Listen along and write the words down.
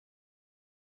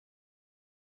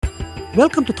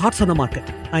Welcome to Thoughts on the Market.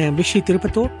 I am Vishy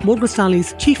Tirupattur, Morgan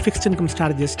Stanley's Chief Fixed Income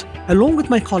Strategist, along with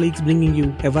my colleagues bringing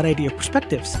you a variety of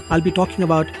perspectives. I'll be talking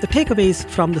about the takeaways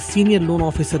from the Senior Loan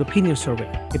Officer Opinion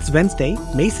Survey. It's Wednesday,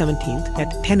 May 17th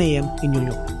at 10 a.m. in New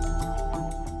York.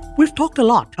 We've talked a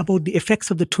lot about the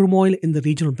effects of the turmoil in the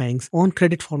regional banks on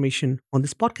credit formation on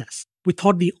this podcast. We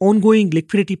thought the ongoing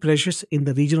liquidity pressures in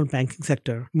the regional banking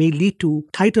sector may lead to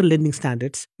tighter lending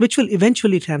standards, which will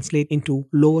eventually translate into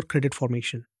lower credit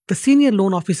formation. The Senior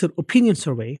Loan Officer Opinion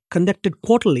Survey, conducted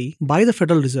quarterly by the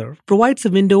Federal Reserve, provides a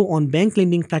window on bank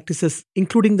lending practices,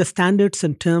 including the standards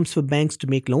and terms for banks to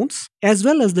make loans, as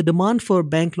well as the demand for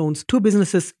bank loans to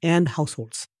businesses and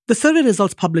households. The survey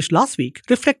results published last week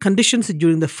reflect conditions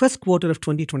during the first quarter of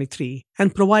 2023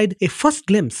 and provide a first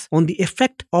glimpse on the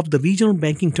effect of the regional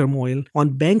banking turmoil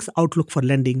on banks' outlook for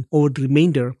lending over the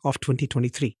remainder of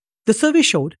 2023. The survey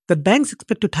showed that banks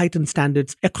expect to tighten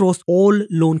standards across all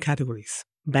loan categories.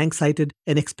 Banks cited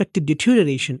an expected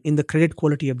deterioration in the credit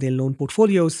quality of their loan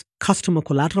portfolios, customer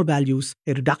collateral values,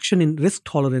 a reduction in risk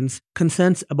tolerance,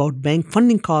 concerns about bank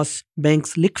funding costs,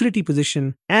 banks' liquidity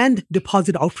position, and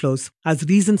deposit outflows as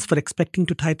reasons for expecting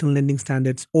to tighten lending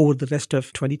standards over the rest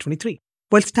of 2023.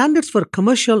 While standards for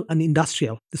commercial and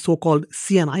industrial, the so-called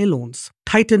C&I loans,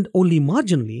 tightened only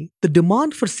marginally, the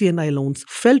demand for C&I loans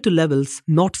fell to levels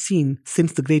not seen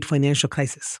since the Great Financial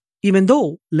Crisis. Even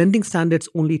though lending standards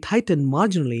only tightened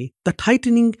marginally, the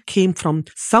tightening came from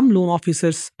some loan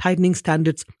officers tightening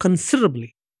standards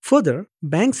considerably. Further,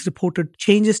 banks reported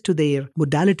changes to their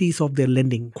modalities of their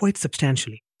lending quite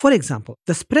substantially. For example,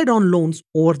 the spread on loans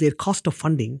over their cost of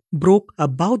funding broke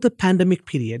above the pandemic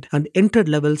period and entered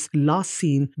levels last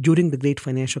seen during the Great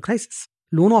Financial Crisis.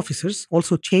 Loan officers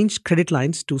also changed credit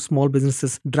lines to small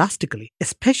businesses drastically,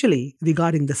 especially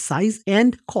regarding the size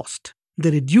and cost. They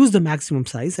reduced the maximum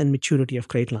size and maturity of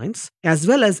credit lines, as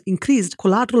well as increased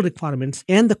collateral requirements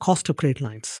and the cost of credit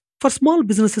lines. For small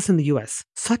businesses in the US,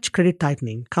 such credit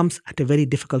tightening comes at a very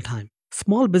difficult time.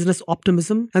 Small business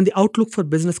optimism and the outlook for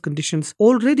business conditions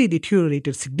already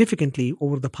deteriorated significantly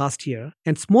over the past year,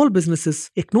 and small businesses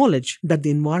acknowledge that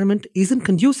the environment isn't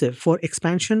conducive for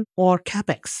expansion or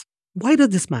CapEx. Why does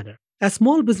this matter? As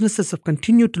small businesses have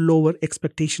continued to lower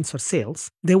expectations for sales,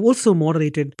 they have also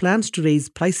moderated plans to raise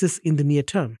prices in the near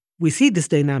term. We see this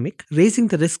dynamic raising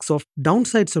the risks of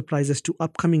downside surprises to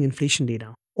upcoming inflation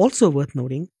data. Also worth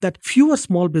noting that fewer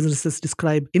small businesses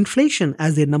describe inflation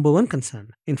as their number one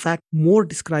concern. In fact, more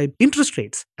describe interest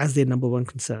rates as their number one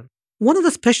concern. One of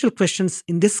the special questions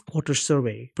in this quarter's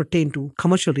survey pertained to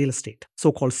commercial real estate,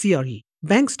 so-called CRE.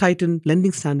 Banks tightened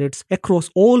lending standards across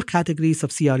all categories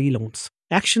of CRE loans.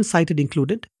 Actions cited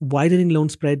included widening loan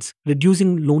spreads,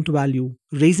 reducing loan-to-value,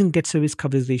 raising debt service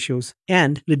coverage ratios,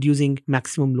 and reducing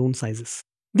maximum loan sizes.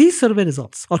 These survey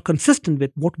results are consistent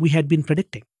with what we had been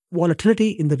predicting. Volatility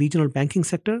in the regional banking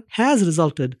sector has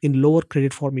resulted in lower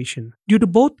credit formation due to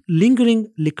both lingering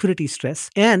liquidity stress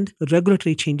and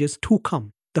regulatory changes to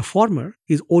come. The former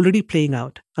is already playing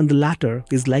out, and the latter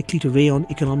is likely to weigh on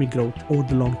economic growth over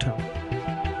the long term.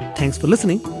 Thanks for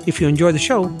listening. If you enjoy the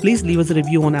show, please leave us a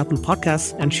review on Apple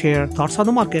Podcasts and share Thoughts on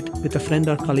the Market with a friend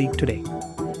or colleague today.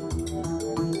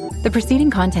 The preceding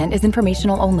content is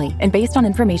informational only and based on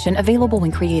information available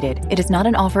when created. It is not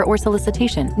an offer or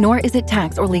solicitation, nor is it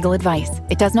tax or legal advice.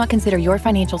 It does not consider your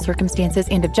financial circumstances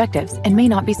and objectives and may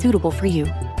not be suitable for you.